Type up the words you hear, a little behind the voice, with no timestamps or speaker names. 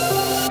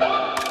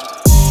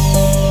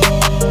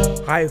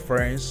Hi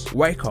friends,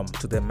 welcome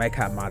to the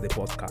Akin-Moses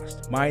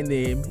podcast. My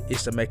name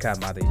is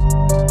Akin-Moses.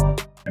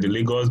 The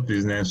Lagos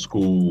Business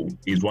School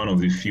is one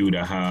of the few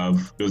that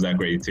have those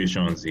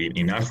accreditations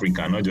in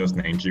Africa, not just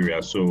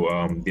Nigeria.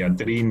 So there are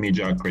three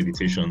major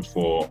accreditations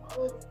for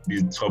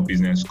the top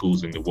business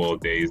schools in the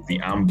world. There is the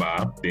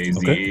AMBA, there is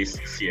the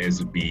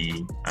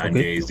ACSB, and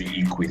there is the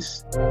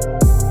EQUIS.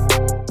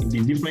 The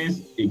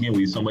difference, again,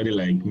 with somebody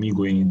like me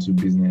going into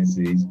business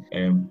is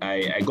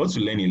I got to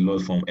learn a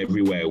lot from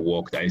everywhere I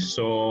worked. I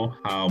saw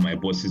how my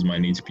bosses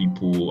manage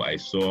people. I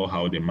saw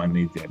how they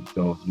manage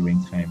themselves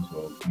during times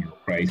of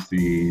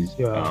crisis,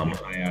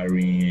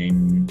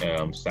 hiring,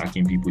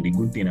 sacking people. The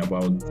good thing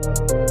about...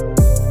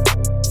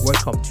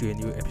 Welcome to a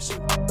new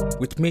episode.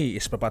 With me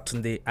is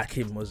Babatunde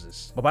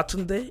Akin-Moses.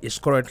 Babatunde is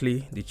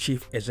currently the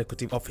Chief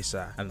Executive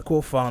Officer and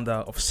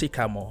co-founder of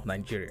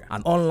Sycamore.ng,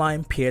 an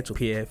online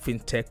peer-to-peer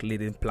fintech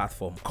leading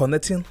platform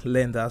connecting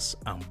lenders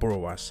and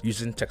borrowers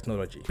using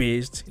technology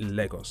based in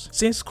Lagos.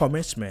 Since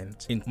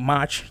commencement in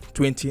March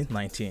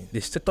 2019,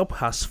 the startup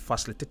has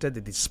facilitated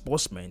the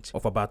disbursement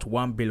of about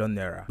 1 billion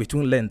naira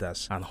between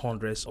lenders and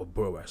hundreds of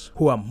borrowers,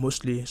 who are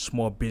mostly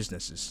small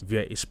businesses,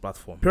 via its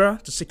platform. Prior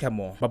to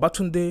Sycamore,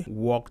 Babatunde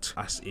worked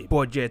as a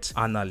budget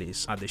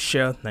analyst at the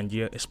Shell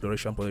Nigeria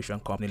Exploration Production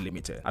Company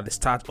Limited at the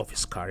start of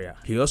his career.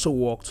 He also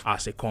worked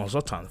as a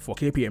consultant for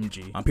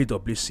KPMG and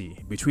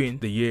PwC between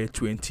the year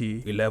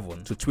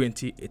 2011 to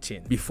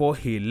 2018 before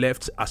he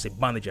left as a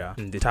manager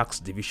in the tax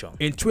division.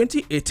 In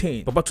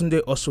 2018,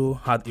 Babatunde also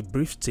had a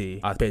brief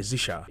stay at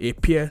Pezisha, a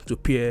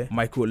peer-to-peer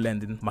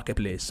micro-lending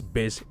marketplace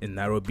based in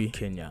Nairobi,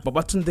 Kenya.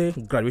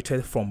 Babatunde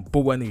graduated from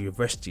Bowen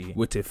University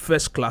with a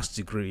first-class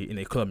degree in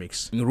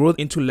economics, enrolled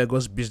into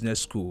Lagos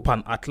Business School,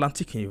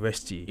 Pan-Atlantic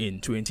University in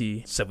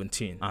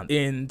 2017, and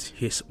earned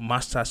his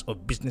Masters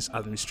of Business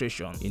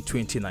Administration in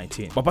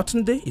 2019.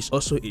 Babatunde is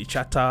also a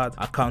chartered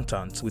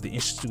accountant with the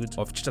Institute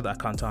of Chartered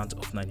Accountants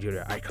of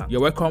Nigeria, ICANN.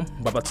 You're welcome,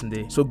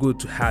 Babatunde. So good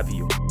to have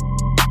you.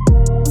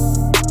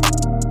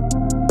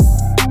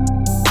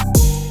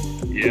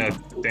 Yeah,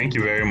 thank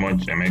you very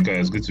much, Emeka.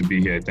 It's good to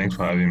be here. Thanks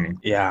for having me.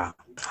 Yeah,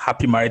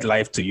 happy married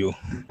life to you.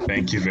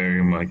 Thank you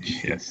very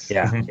much. Yes.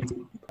 Yeah.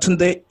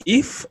 Tunde,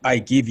 if I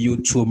give you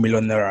 2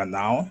 million naira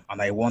now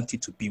and I want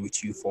it to be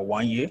with you for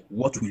 1 year,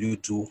 what will you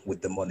do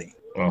with the money?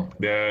 Well,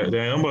 there are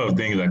a number of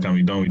things that can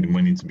be done with the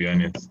money, to be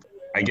honest.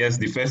 I guess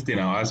the first thing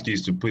I'll ask you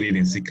is to put it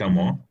in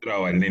Sycamore,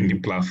 our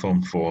lending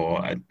platform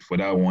for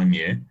that 1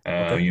 year.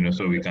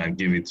 So we can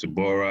give it to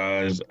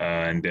borrowers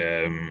and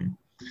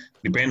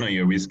depending on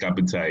your risk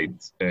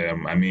appetite,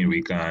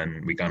 we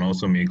can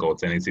also make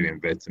alternative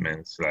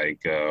investments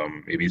like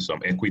maybe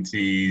some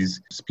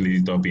equities, split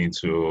it up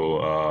into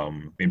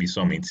maybe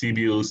some in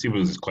T-bills.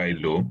 T-bills is quite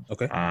low.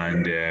 Okay.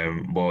 And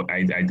but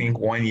I think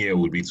 1 year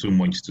would be too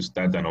much to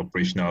start an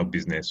operational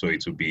business. So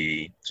it would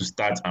be to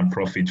start and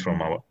profit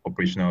from our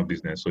operational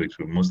business. So it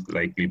will most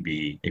likely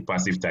be a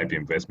passive type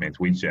investment,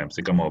 which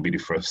Sycamore will be the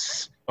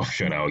first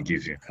option I'll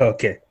give you.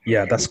 Okay.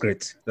 Yeah, that's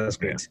great. That's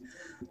great. Yeah.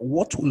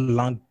 What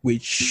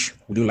language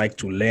would you like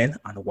to learn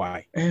and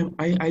why?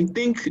 I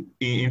think,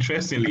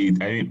 interestingly,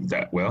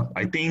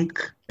 I think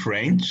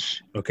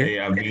French. Okay.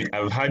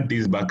 I've had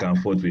this back and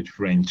forth with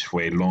French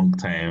for a long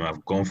time.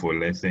 I've gone for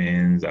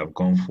lessons. I've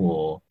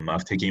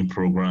taken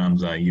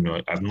programs,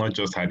 and I've not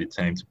just had the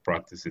time to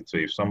practice it. So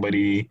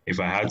if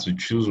I had to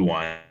choose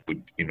one, I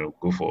would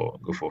go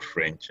for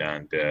French.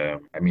 And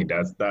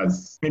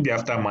that's maybe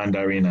after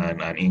Mandarin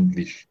and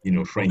English.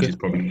 French is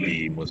probably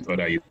the most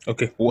other.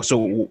 Okay. So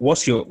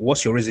what's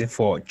your reason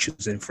for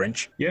choosing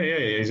French? Yeah.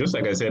 It's just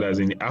like I said, as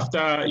in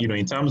after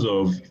in terms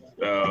of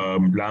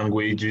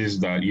languages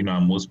that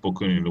are most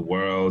spoken in the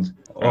world.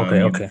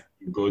 Okay.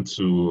 You go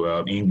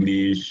to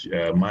English,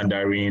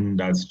 Mandarin,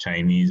 that's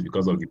Chinese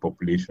because of the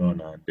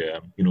population,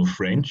 and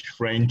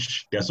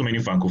French. There are so many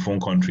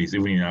francophone countries,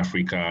 even in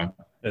Africa.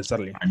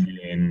 Exactly.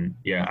 And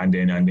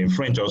then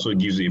French also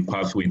gives you a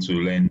pathway to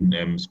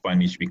learn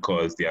Spanish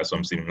because there are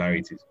some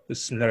similarities. The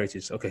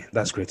similarities. Okay,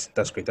 that's great.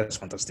 That's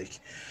fantastic.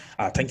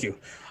 Thank you.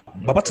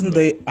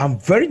 Babatunde, I'm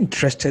very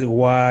interested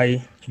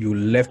why you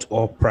left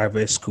all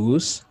private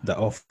schools that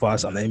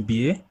offers an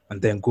MBA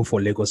and then go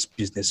for Lagos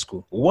Business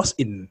School. What's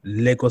in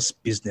Lagos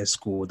Business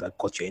School that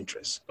caught your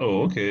interest?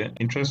 Oh, okay.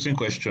 Interesting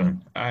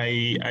question.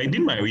 I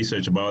did my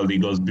research about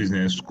Lagos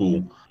Business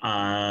School,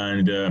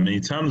 and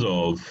in terms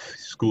of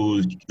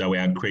schools that were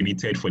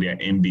accredited for their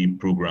MBA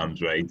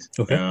programs, right?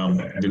 Okay.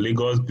 The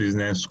Lagos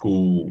Business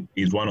School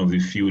is one of the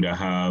few that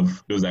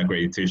have those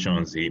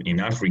accreditations in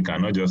Africa,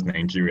 not just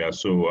Nigeria.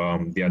 So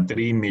there are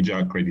three major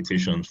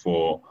accreditations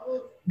for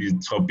the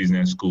top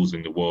business schools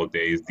in the world.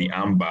 There is the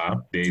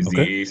AMBA, there is the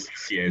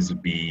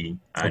ACSB,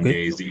 and there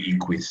is the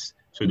EQUIS.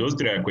 So those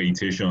three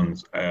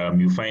accreditations,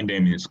 you find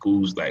them in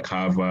schools like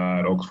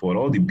Harvard, Oxford,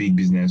 all the big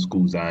business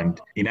schools.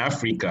 And in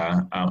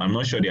Africa, I'm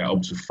not sure they are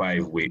up to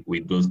 5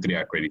 with those three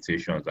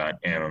accreditations.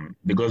 And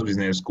Lagos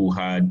Business School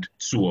had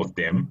 2 of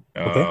them.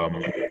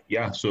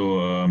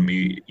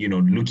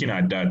 Looking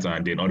at that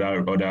and then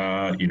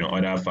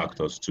other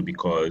factors too,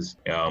 because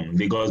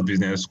Lagos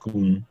Business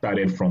School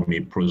started from a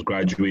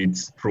postgraduate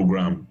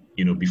program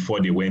before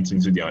they went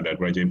into their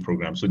undergraduate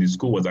program. So the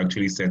school was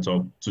actually set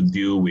up to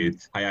deal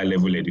with higher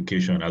level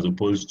education as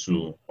opposed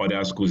to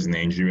other schools in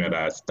Nigeria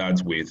that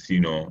start with,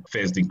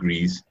 first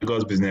degrees.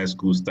 Lagos Business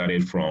School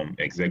started from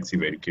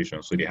executive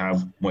education. So they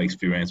have more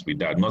experience with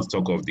that, not to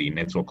talk of the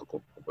network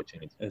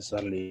opportunity.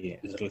 Exactly.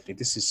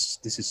 This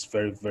is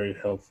very, very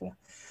helpful.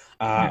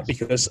 Yes.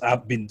 Because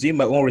I've been doing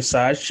my own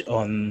research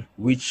on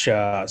which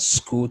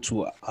school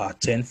to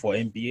attend for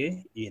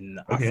MBA in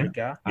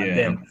Africa. And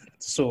then,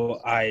 so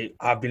I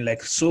have been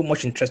like so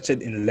much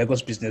interested in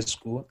Lagos Business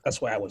School.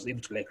 That's why I was able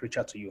to like reach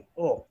out to you.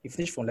 Oh, you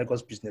finished from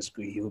Lagos Business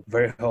School. You're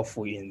very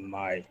helpful in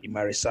my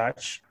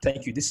research.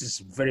 Thank you. This is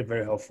very,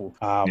 very helpful.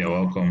 You're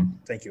welcome.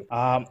 Thank you.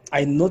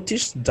 I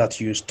noticed that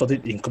you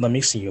studied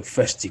economics in your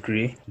first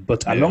degree,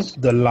 but along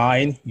the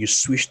line, you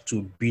switched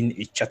to being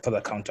a chartered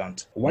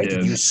accountant. Why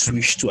did you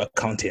switch to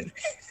accounting?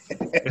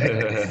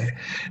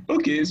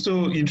 Okay,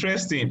 so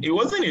interesting. It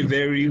wasn't a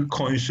very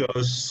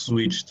conscious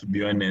switch, to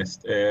be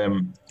honest.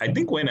 I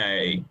think when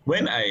I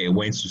went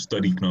to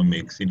study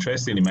economics,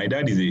 interestingly, my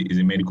dad is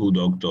a medical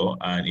doctor,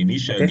 and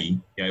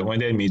initially, he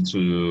wanted me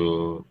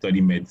to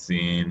study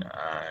medicine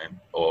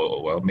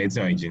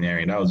medicine or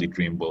engineering. That was a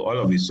dream. But all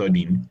of a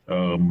sudden,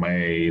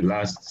 my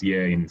last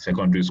year in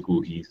secondary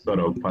school, he sort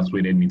of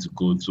persuaded me to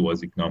go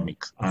towards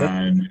economics.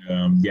 And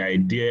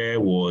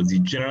the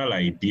general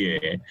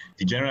idea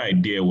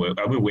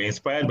we're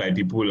inspired by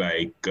people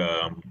like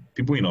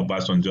people in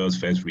Obasanjo's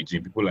first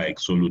regime, people like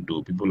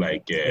Soludo, people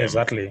like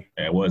Konjo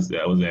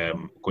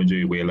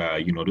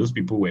Iweala. Those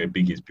people were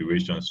big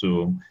inspirations.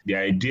 So the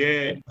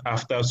idea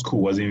after school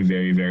wasn't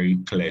very, very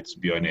clear, to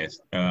be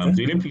honest. The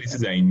only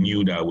places I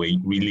knew that were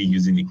really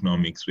using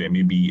economics were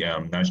maybe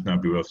National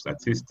Bureau of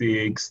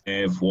Statistics,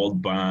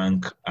 World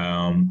Bank,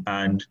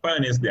 and quite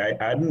honestly, I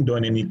hadn't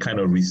done any kind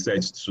of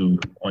research to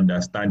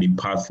understand the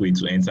pathway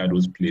to enter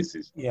those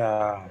places.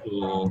 So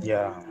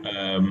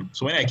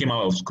when I came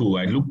out of school,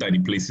 I looked at the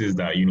places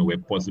that were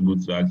possible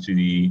to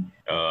actually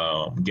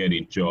get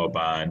a job,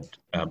 and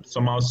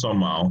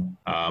somehow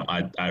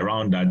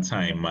around that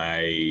time,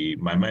 my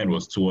mind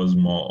was towards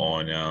more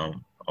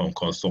on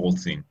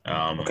consulting,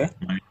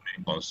 management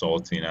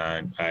consulting,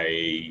 and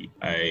I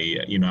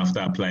after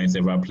applying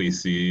several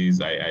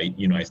places, I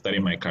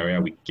started my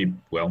career with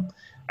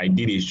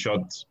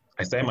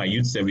I started my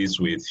youth service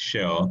with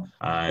Shell,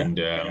 and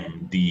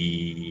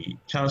the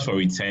chance for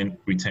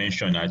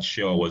retention at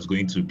Shell was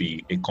going to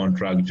be a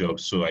contract job,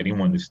 so I didn't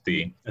want to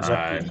stay.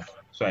 And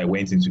so I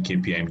went into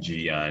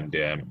KPMG, and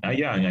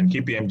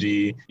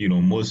KPMG,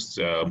 most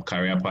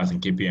career paths in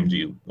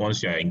KPMG,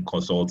 once you're in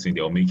consulting,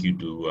 they'll make you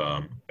do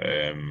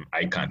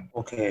ICANN.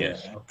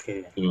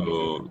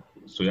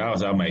 So that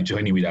was how my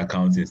journey with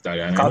accounting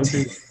started. And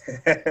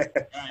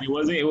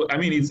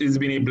it's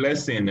been a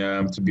blessing,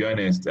 to be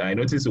honest. I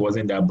noticed it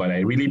wasn't that bad. I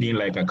really didn't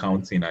like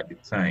accounting at the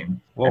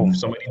time. And if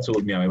somebody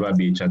told me I'll ever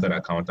be a chartered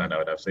accountant, I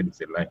would have said it's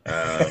a lie.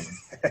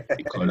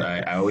 Because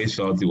I always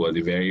felt it was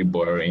a very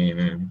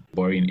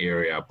boring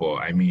area. But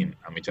I'm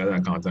a chartered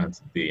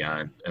accountant today,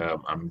 and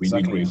I'm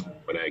really grateful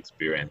for that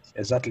experience.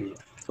 Exactly.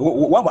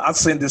 Why am I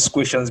asking these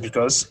questions?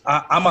 Because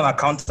I'm an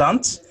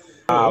accountant.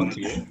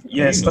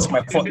 Yes, that's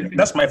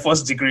my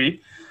first degree.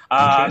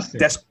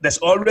 There's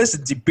always a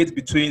debate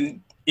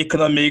between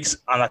economics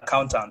and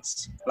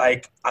accountants.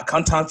 Like,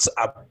 accountants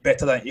are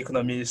better than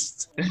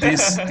economists.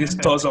 This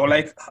thoughts are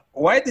like,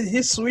 why did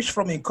he switch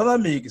from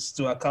economics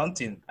to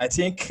accounting? I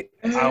think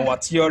our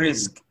theory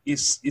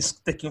is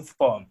taking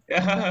form.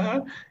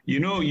 The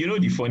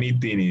funny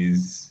thing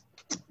is,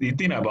 the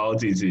thing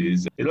about it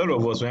is, a lot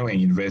of us, when we're in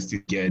university,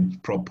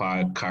 get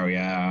proper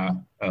career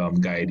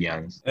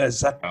guidance.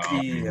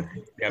 Exactly.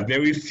 There are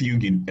very few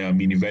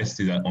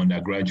universities at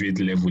undergraduate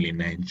level in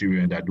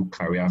Nigeria that do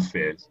career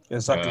fairs.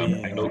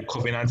 Exactly. I know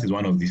Covenant is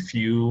one of the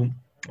few.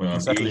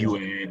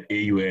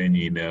 AUN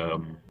in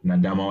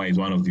Nadamawa is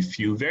one of the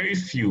few, very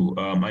few.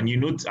 And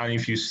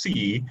if you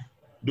see,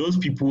 those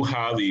people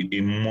have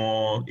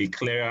a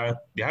clearer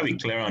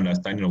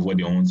understanding of what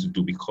they want to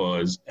do,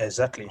 because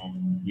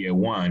year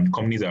one,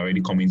 companies are already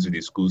coming to the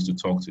schools to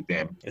talk to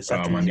them. And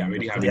they're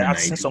already having they're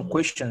asking some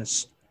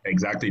questions.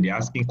 Exactly, they're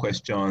asking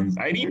questions.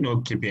 I didn't know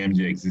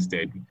KPMG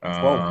existed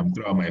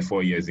throughout my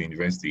 4 years in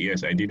university.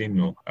 Yes, I didn't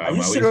know. Are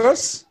you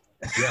serious?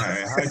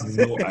 Yeah, I had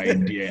no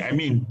idea.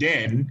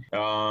 Then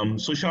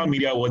social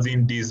media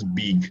wasn't this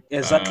big.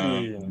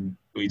 Exactly.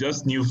 We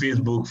just knew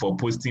Facebook for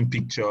posting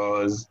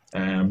pictures.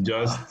 It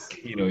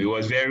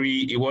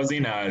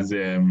wasn't as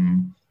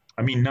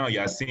now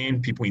you're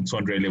seeing people in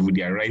 200 level,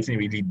 they are writing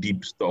really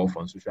deep stuff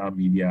on social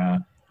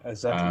media.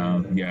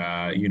 Exactly.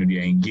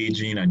 They're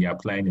engaging and they're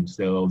applying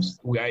themselves.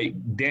 I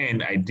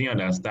didn't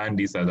understand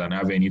this as an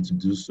avenue to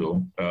do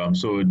so.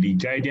 So the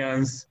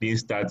guidance didn't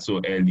start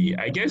so early.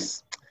 I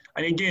guess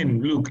And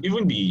again, look,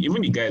 even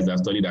the guys that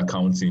studied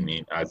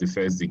accounting as a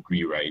first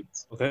degree, right?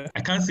 Okay.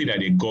 I can't say that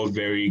they got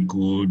very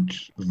good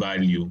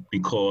value,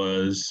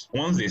 because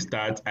once they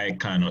start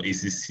ICANN or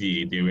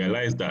ACCA, they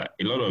realize that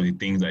a lot of the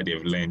things that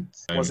they've learned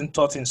Wasn't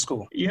taught in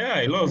school.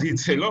 yeah, a lot of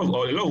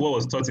what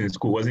was taught in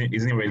school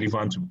isn't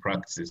relevant to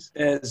practice.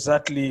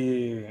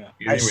 Exactly.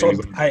 I Isn't saw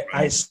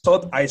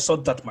relevant. I saw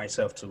that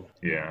myself too.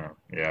 Yeah,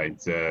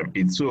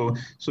 it's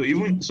so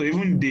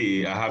even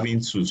they are having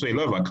to, so a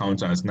lot of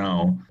accountants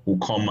now who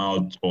come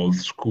out of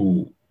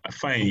school.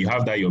 Fine, you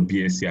have that your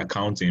BSc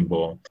accounting,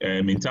 but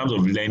in terms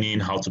of learning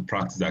how to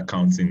practice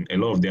accounting, a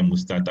lot of them will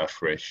start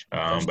afresh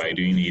by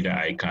doing either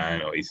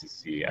ICANN or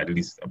ACC. At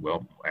least,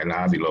 well, I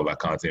have a lot of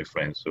accounting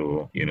friends,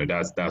 so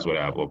that's what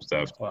I've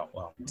observed.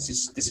 Wow. This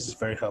is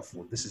very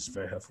helpful. This is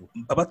very helpful.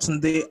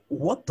 Babatunde,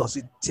 what does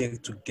it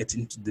take to get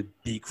into the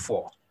Big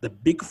Four? The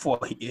Big Four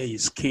here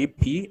is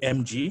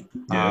KPMG,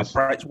 Yes.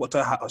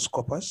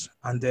 PricewaterhouseCoopers,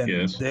 and then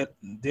Yes.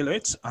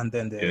 Deloitte, and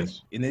then the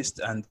Yes. Ernst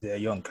and the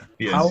Young.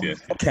 Yes, How yes.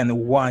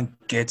 can one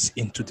get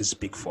into this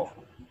Big Four?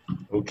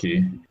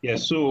 Okay. Yeah.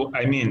 So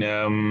I mean,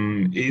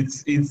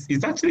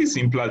 it's actually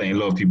simpler than a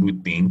lot of people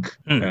think.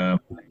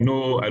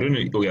 No, I don't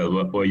know.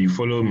 Okay, but you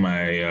follow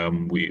my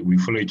we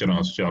follow each other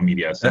on social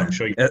media, so I'm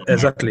sure you know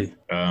Exactly.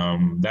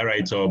 that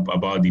write up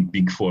about the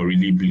Big Four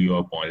really blew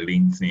up on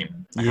LinkedIn.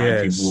 I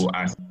had Yes. people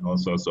asking all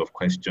sorts of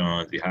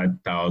questions. It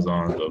had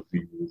thousands of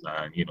views,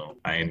 and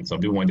and some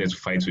people wanted to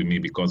fight with me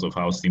because of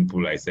how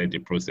simple I said the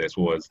process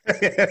was.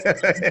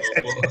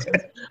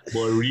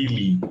 But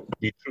really,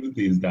 the truth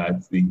is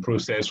that the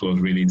process was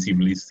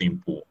relatively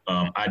simple.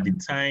 At the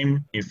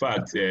time, in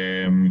fact,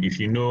 if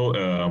you know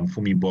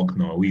Fumi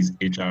Bokno, who is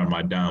HR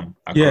Madam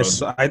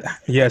across,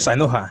 Yes, I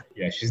know her.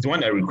 yeah, she's the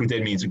one that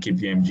recruited me into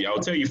KPMG. I'll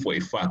tell you for a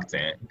fact.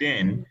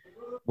 Then,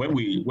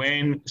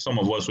 when some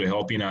of us were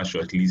helping her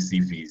shortlist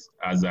CVs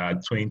as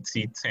at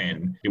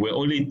 2010, there were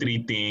only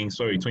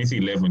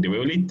 2011, there were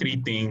only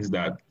 3 things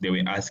that they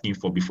were asking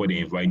for before they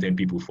invited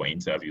people for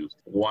interviews.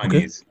 One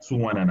is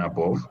 2-1 and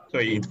above. So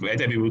you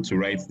invited people to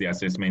write the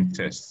assessment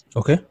test.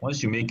 Okay.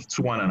 Once you make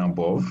 2-1 and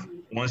above,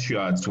 once you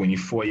are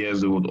 24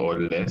 years old or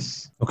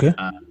less, Okay.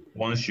 and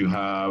once you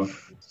have,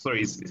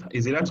 is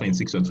it at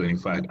 26 or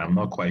 25? I'm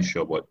not quite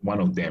sure, but one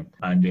of them.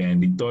 And then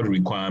the third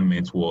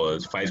requirement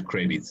was 5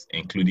 credits,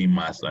 including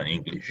maths and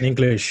English.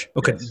 English.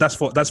 Okay, Yes. that's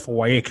for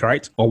WAEC,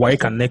 right? Or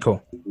WAEC and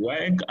NECO.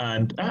 WAEC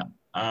and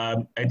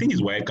I think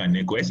it's WAEC and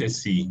NECO,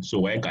 SSC.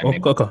 So WAEC and Okay.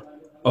 NECO.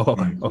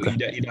 Okay.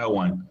 So either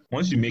one.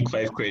 Once you make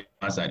 5 credits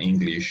maths and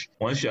English,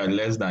 once you are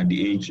less than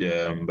the age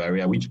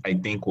barrier, which I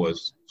think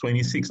was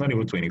 26, not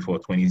even 24,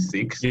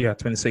 26. Yeah,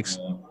 26.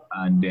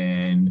 And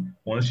then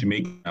once you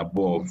make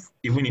above,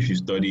 even if you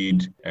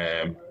studied,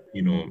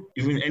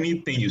 even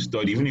anything you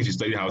study, even if you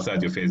study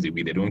outside your first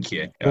degree, they don't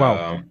care.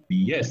 Wow.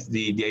 Yes,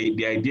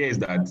 the idea is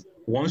that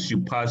once you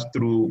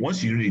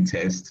do the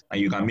test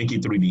and you can make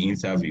it through the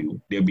interview,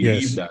 they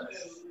believe that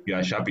you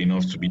are sharp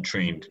enough to be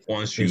trained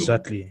once you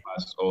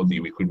pass all the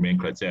recruitment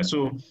criteria.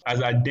 So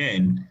as at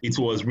then, it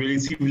was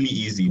relatively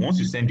easy. Once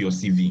you send your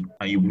CV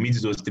and you meet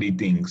those 3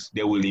 things,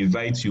 they will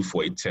invite you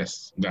for a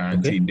test.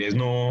 Guaranteed. Okay. There's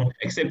no,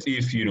 except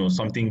if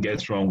something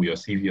gets wrong with your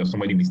CV or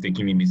somebody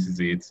mistakenly misses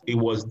it. It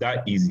was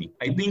that easy.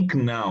 I think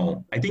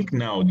now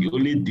the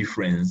only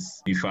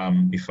difference, if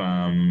I'm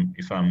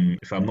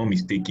not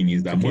mistaken,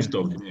 is that most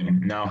of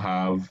them now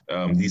have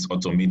these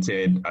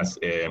automated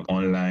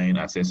online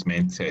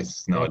assessment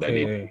tests now that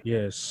they.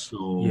 Yes.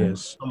 So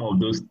some of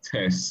those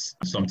tests,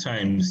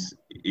 sometimes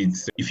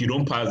it's, if you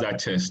don't pass that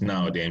test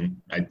now, then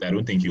I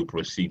don't think you'll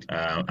proceed.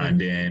 And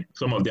then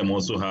some of them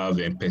also have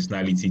a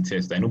personality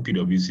test. I know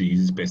PwC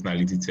uses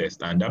personality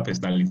test, and that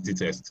personality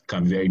test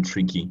can be very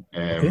tricky.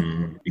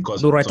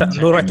 Because no right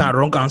and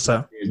wrong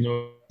answer. There's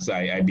no.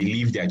 I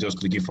believe they're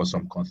just looking for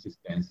some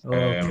consistency.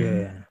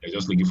 Okay. They're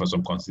just looking for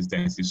some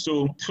consistency.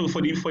 So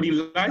for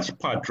the large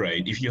part,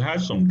 right, if you have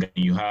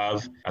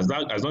as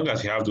long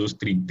as you have those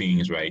 3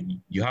 things, right,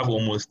 you have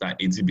almost an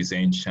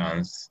 80%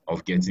 chance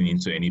of getting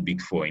into any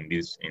Big Four in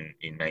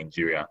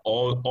Nigeria.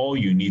 All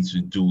you need to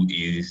do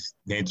is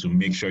then to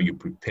make sure you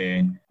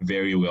prepare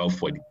very well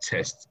for the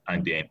test.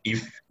 And then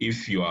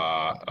if you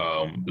are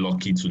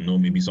lucky to know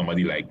maybe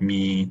somebody like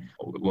me,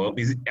 well,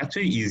 it's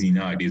actually easy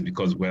nowadays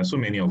because there are so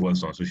many of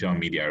us on social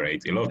media,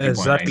 right? A lot of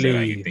people online say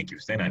that you think you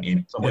send an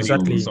in,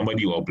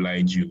 somebody will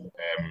oblige you.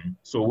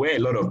 So where a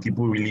lot of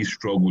people really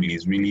struggle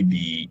is really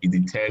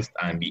the test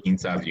and the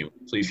interview.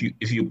 So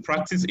if you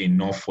practice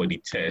enough for the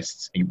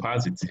test, you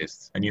pass the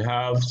test, and you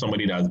have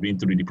somebody that's been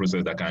through the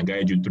process that can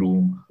guide you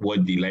through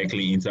what the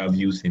likely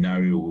interview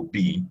scenario will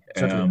be,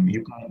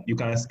 you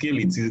can scale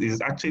it.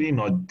 It's actually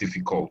not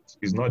difficult.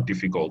 It's not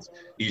difficult.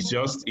 It's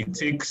just it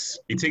takes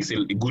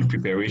a good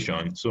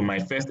preparation. So my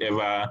first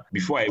ever,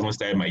 before I even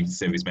started my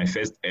service, my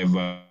first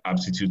ever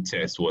aptitude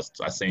test was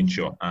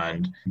Accenture,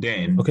 and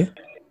then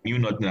knew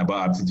nothing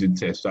about aptitude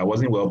test, so I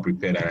wasn't well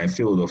prepared, and I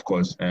failed, of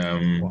course.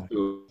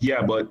 So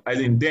Yeah, but as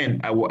in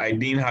then, I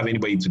didn't have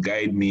anybody to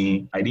guide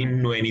me. I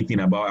didn't know anything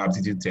about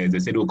aptitude tests. They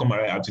said, "Oh, come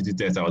and write aptitude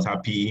test." I was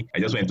happy. I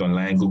just went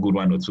online, googled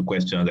one or two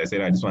questions. I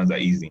said, "These ones are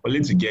easy."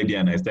 Only to get there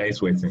and I started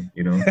sweating.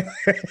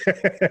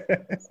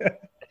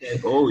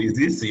 Oh, is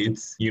this it?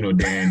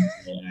 Then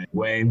I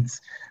went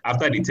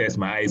after the test,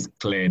 my eyes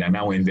cleared and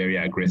I went very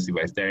aggressive.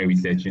 I started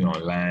researching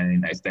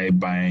online. I started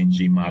buying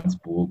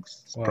GMAT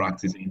books, Wow.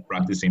 practicing.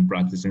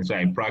 So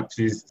I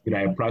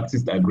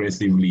practiced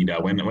aggressively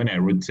that when I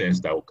wrote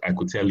tests, I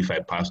could tell if I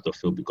passed or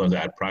failed because I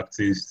had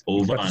practiced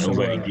over and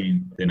over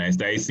again. Then I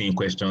started seeing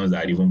questions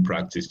that I'd even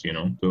practiced,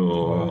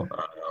 So,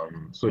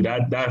 so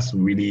that's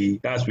really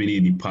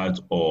the part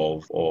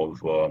of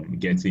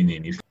getting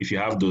in. If you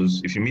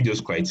meet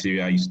those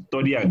criteria, you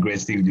study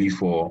aggressively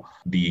for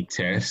the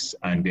tests,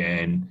 and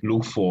then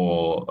look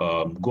for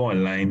go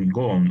online,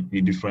 go on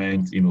the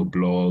different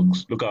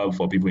blogs, look out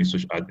for people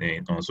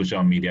on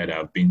social media that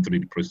have been through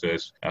the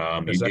process.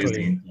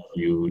 Exactly.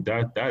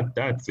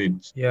 That's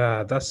it.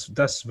 Yeah,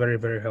 that's very,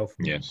 very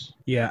helpful. Yes.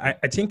 Yeah,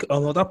 I think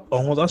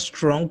another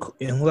strong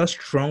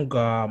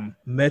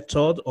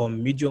method or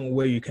medium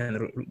where you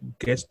can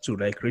get to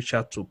like reach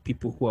out to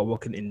people who are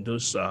working in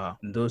those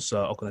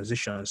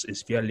organizations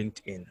is via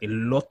LinkedIn. A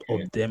lot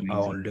of them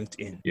are on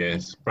LinkedIn.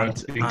 Yes, and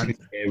practically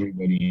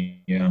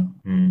everybody. Yeah.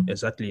 Mm.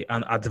 Exactly.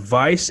 And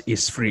advice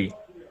is free.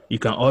 You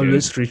can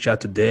always reach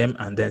out to them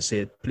and then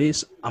say,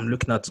 please, I'm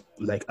looking at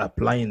like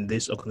applying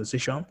this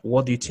organization.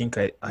 What do you think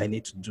I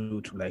need to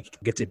do to like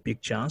get a big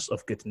chance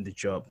of getting the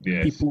job?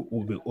 Yes. People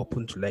will be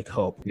open to like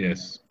help.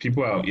 Yes.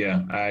 People are,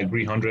 I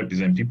agree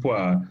 100%. People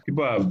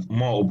are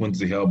more open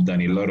to help than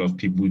a lot of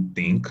people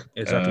think.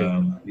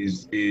 Exactly.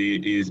 Is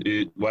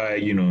why,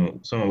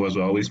 some of us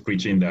are always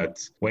preaching that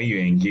when you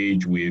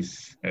engage with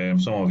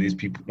some of these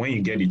people, when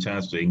you get the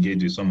chance to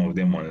engage with some of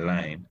them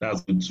online,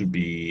 that's good to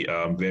be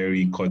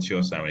very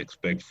courteous and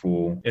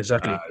respectful.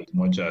 Exactly. As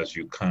much as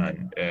you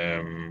can.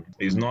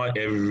 It's not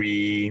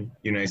every,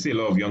 I see a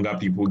lot of younger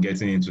people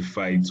getting into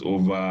fights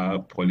over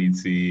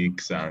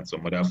politics and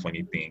some other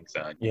funny things.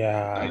 And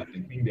I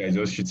think they're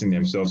just shooting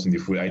themselves in the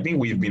foot. I think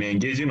we've been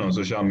engaging on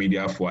social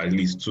media for at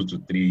least 2 to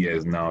 3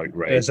 years now,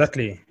 right?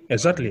 Exactly.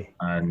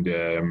 And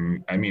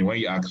I mean, when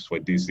you asked for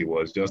this, it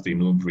was just a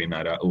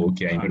no-brainer that,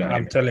 okay, I know that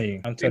I'm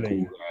telling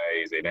you.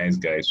 He's a nice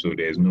guy, so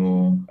there's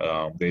no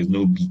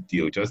big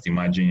deal. Just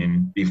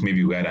imagine if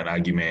maybe we had an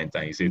argument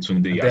and you say,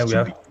 "Tunde, you have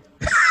to be."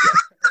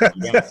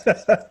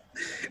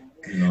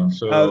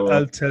 So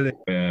I'll tell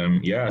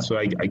you. So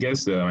I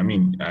guess I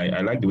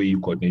like the way you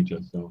coordinate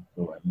yourself.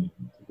 So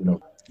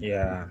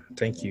Yeah,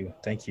 thank you.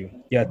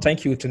 Yeah,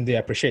 thank you, Tunde. I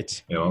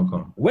appreciate. You're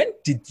welcome. When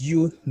did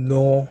you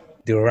know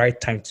the right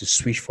time to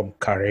switch from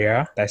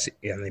career, that's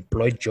an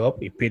employed job,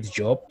 a paid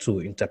job, to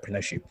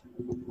entrepreneurship?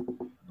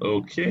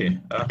 Okay,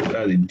 that's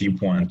a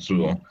deep one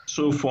too.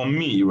 So for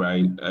me,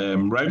 right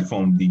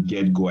from the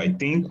get-go, I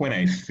think when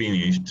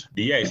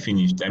the year I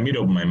finished, I made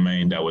up my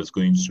mind I was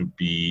going to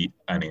be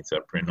an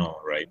entrepreneur,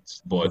 right?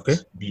 But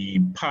the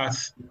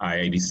path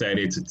I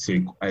decided to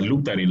take, I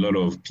looked at a lot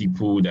of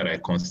people that I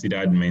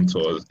considered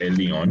mentors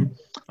early on,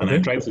 and I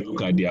tried to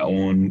look at their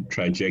own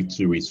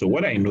trajectory. So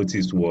what I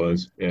noticed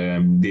was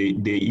they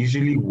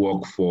usually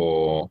work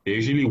for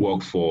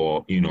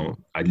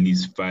at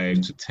least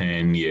 5 to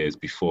 10 years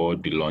before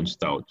the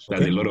launched out.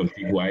 That's a lot of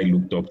people I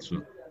looked up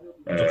to.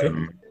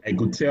 I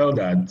could tell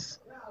that.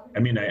 I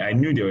mean, I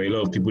knew there were a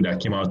lot of people that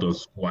came out of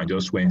school and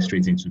just went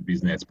straight into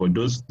business, but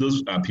those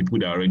are people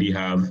that already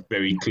have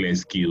very clear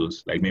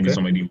skills. Like maybe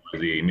somebody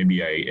was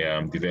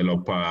a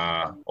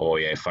developer or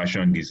a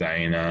fashion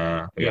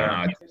designer, or an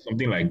artist,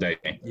 something like that.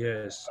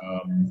 Yes.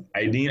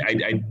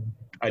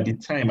 At the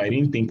time, I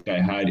didn't think I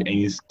had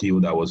any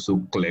skill that was so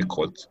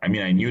clear-cut. I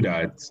mean, I knew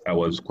that I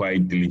was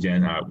quite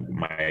diligent at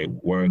my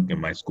work and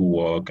my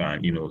schoolwork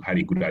and, had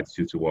a good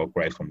attitude to work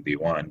right from day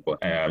one. But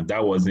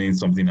that wasn't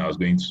something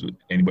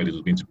anybody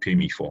was going to pay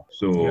me for.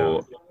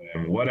 So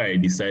what I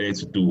decided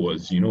to do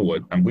was,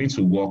 I'm going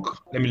to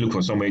let me look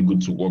for somewhere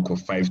good to work for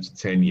 5 to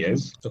 10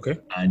 years. Okay.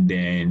 And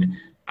then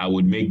I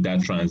would make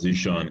that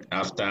transition.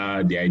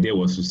 After, the idea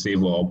was to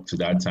save up to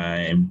that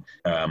time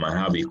and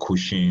have a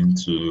cushion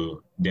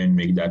to then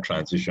make that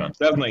transition.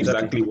 That's not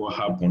exactly what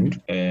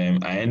happened.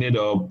 I ended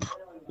up,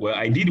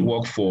 I did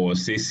work for,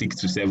 say, 6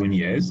 to 7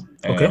 years.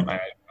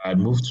 I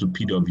moved to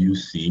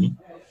PwC.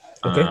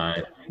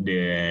 And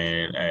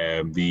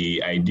then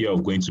the idea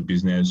of going to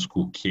business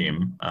school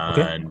came.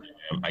 And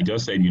I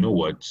just said, you know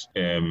what?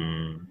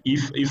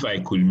 If I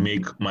could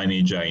make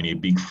manager in a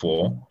big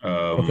four,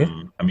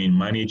 I mean,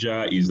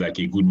 manager is like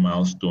a good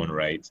milestone,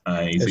 right?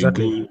 It's a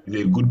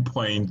good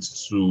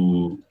point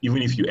to,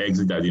 even if you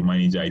exit as a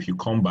manager, if you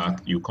come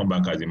back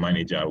as a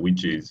manager,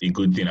 which is a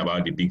good thing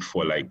about the big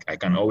four. Like, I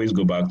can always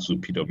go back to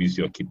PwC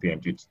or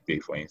KPMG today,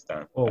 for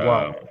instance. Oh,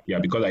 wow.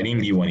 Because I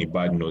didn't leave on a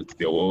bad note.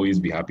 They'll always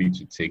be happy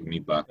to take me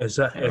back.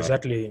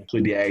 Exactly.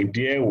 So the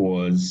idea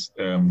was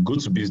go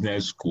to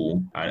business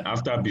school, and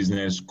after business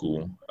business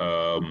school,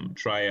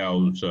 try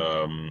out,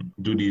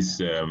 do this,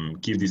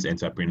 give this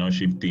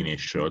entrepreneurship thing a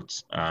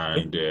shot,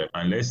 and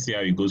let's see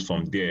how it goes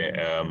from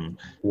there.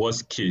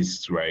 Worst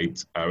case,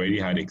 right? I already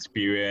had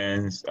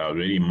experience. I was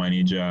already a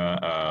manager.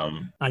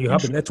 And you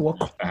have the network.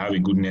 I have a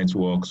good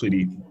network. So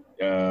the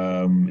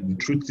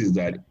truth is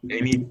that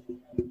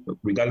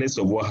regardless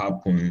of what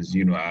happens, I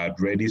had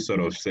already sort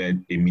of set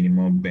a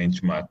minimum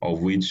benchmark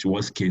of which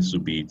worst case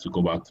would be to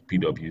go back to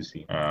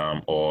PwC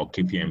or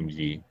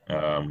KPMG.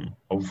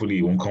 Hopefully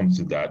it won't come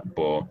to that,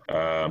 but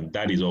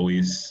that is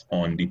always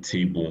on the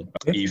table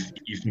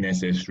if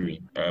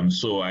necessary.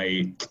 So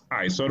I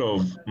sort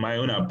of, my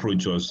own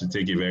approach was to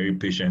take a very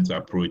patient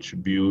approach,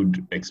 build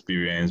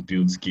experience,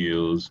 build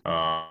skills,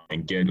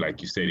 and get,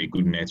 like you said, a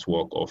good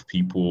network of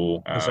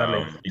people.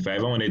 Exactly. If I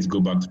ever wanted to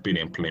go back to paid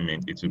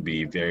employment, it would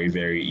be very,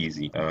 very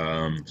easy.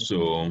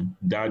 So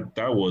that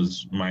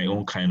was my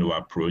own kind of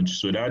approach.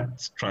 So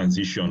that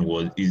transition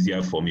was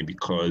easier for me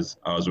because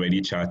I was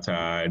already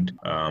chartered,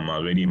 I was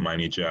already a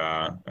manager,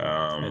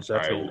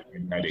 Exactly.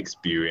 I had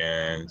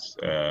experience.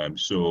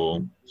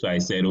 So I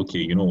said, okay,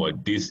 you know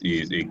what, this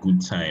is a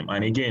good time.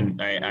 And again,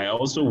 I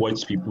also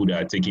watch people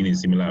that are taking a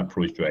similar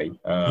approach, right?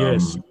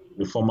 Yes.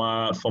 The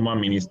former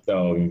minister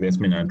of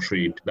investment and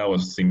trade, that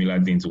was a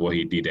similar thing to what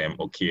he did.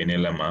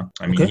 Okenelama.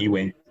 I mean,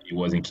 he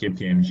was in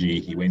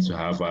KPMG. He went to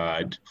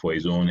Harvard for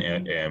his own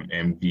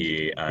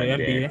MBA,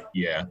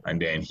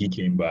 and then he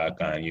came back,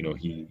 and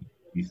he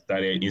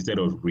started, instead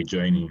of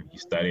rejoining,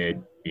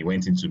 he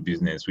went into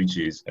business, which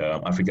is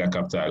Africa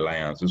Capital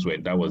Alliance.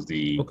 That was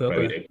the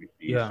private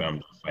equity firm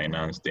that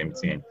financed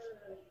MTN.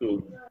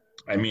 So,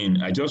 I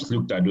mean, I just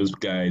looked at those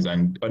guys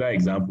and other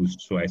examples.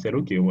 So I said,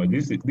 okay, well,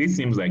 this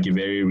seems like a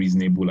very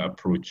reasonable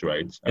approach,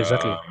 right?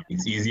 Exactly.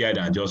 It's easier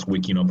than just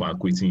waking up and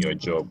quitting your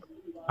job.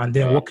 And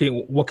then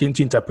walking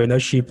into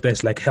entrepreneurship,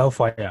 there's like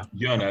hellfire.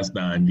 You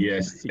understand?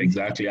 Yes,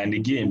 exactly. And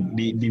again,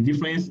 the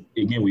difference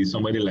again with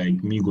somebody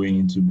like me going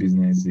into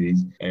business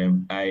is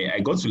I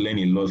got to learn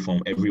a lot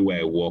from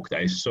everywhere I worked.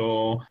 I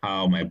saw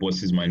how my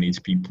bosses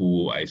manage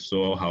people. I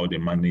saw how they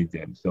manage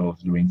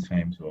themselves during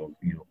times of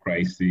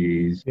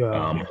crisis,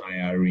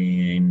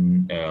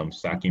 hiring,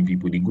 sacking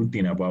people. The good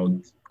thing about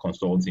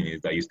consulting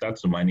is that you start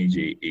to manage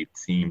a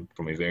team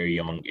from a very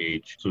young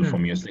age. So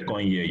from your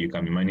second year, you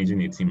can be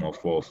managing a team of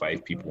 4 or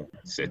 5 people.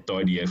 It's a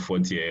third year,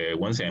 fourth year.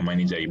 Once you're a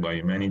manager,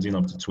 you're managing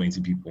up to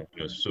 20 people.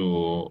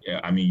 So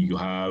I mean, you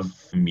have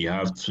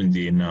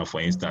Tunde now,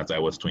 for instance. I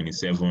was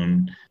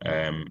 27.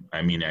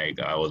 I mean,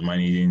 I was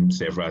managing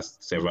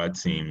several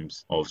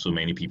teams of so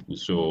many people.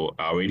 So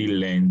I already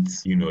learned,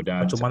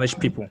 that to manage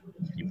people,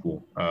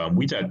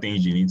 which are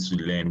things you need to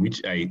learn,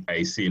 which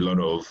I see a lot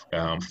of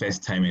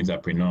first-time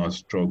entrepreneurs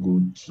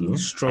struggle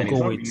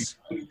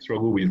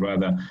with.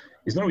 Rather,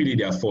 it's not really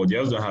their fault. They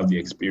just don't have the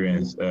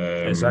experience.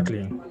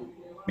 Exactly.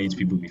 Manage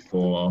people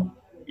before.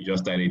 You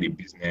just started a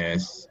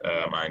business,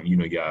 and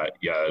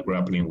you're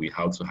grappling with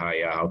how to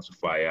hire, how to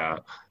fire,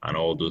 and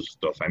all those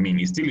stuff. I mean,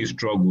 it's still a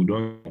struggle.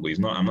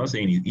 I'm not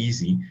saying it's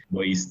easy,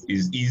 but it's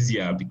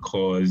easier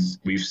because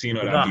we've seen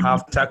other people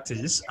have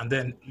tactics, and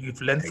then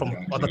you've learned from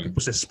other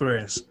people's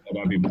experience.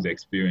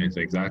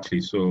 Exactly.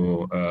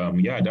 So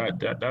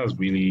that's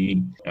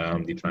really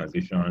the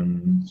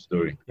transition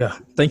story. Yeah,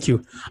 thank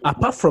you.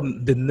 Apart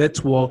from the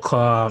network,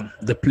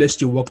 the place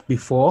you worked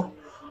before,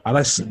 I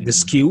like the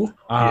skill.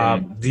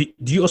 Do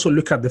you also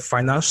look at the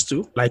finance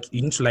too? Like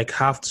you need to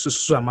have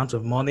so amount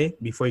of money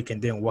before you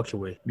can then walk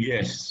away.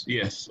 Yes.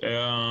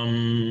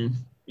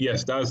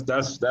 Yes,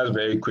 that's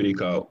very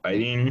critical. I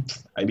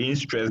didn't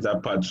stress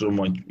that part so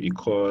much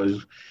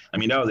because I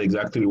mean that was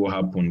exactly what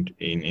happened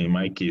in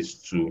my case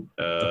too.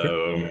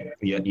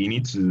 You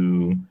need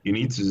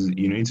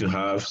to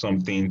have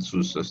something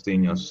to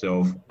sustain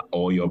yourself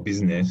or your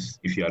business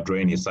if you are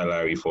drawing a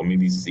salary for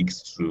maybe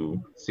 6 to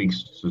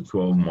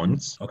 12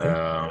 months.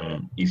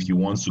 If you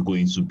want to go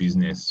into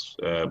business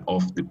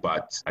off the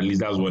bat, at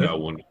least that's what I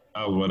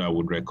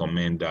would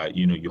recommend, that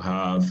you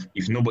have,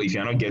 if you're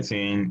not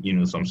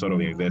getting some sort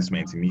of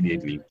investment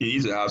immediately, you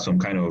need to have some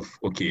kind of,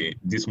 okay,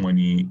 this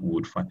money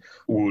would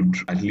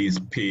at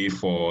least pay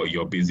for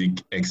your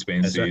basic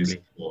expenses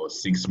for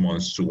 6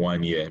 months to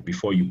 1 year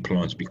before you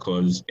plunge,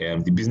 because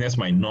the business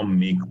might not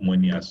make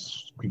money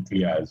as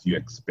quickly as you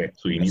expect.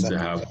 So you need to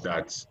have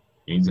that.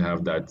 You need to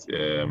have that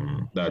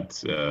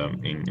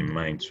in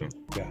mind too.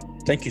 Yeah.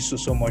 Thank you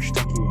so much.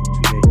 Thank you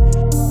today.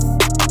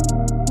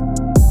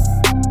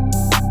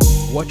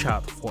 Watch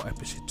out for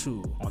episode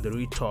 2 on the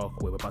Real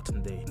Talk with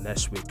Babatunde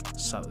next week,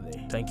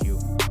 Saturday. Thank you.